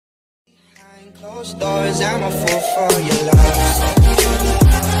Closed doors, I'm a fool for your love.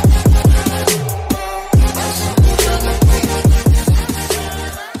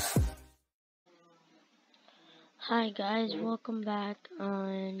 Hi guys, welcome back.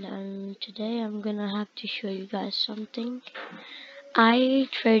 Today I'm gonna have to show you guys something. I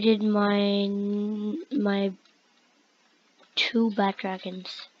traded my two bat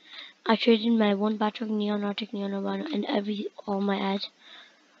dragons. I traded my one bat dragon, Neon Arctic, Neon Albino, and all my ads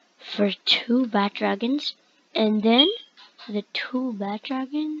for two bat dragons, and then the two bat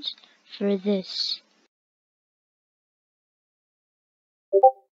dragons for this.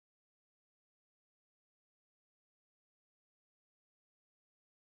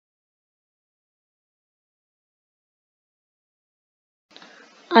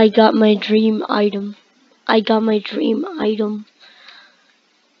 I got my dream item.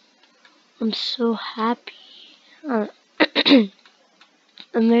 I'm so happy. Uh,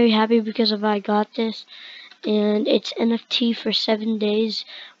 I'm very happy because I got this, and it's NFT for 7 days,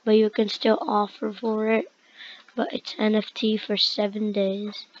 but you can still offer for it. But it's NFT for 7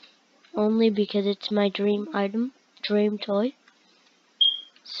 days, only because it's my dream item, dream toy.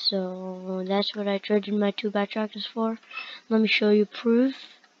 So that's what I traded my two backtrackers for. Let me show you proof.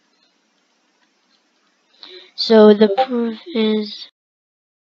 So the proof is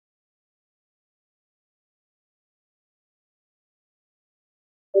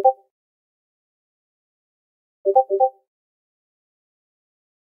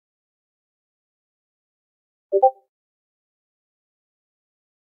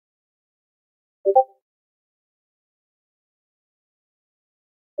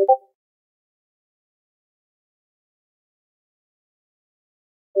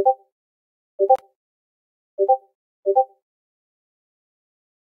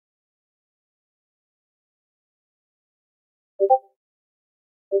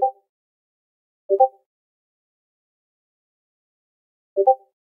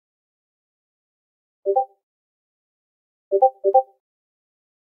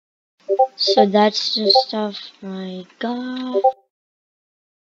so that's the stuff I got.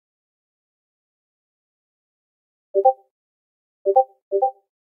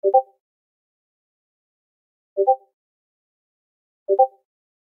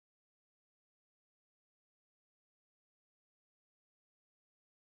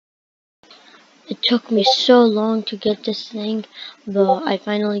 It took me so long to get this thing, but I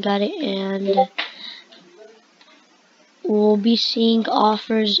finally got it, and we'll be seeing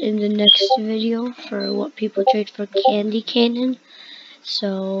offers in the next video for what people trade for Candy Cannon.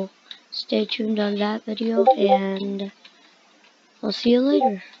 So stay tuned on that video, and I'll see you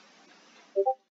later.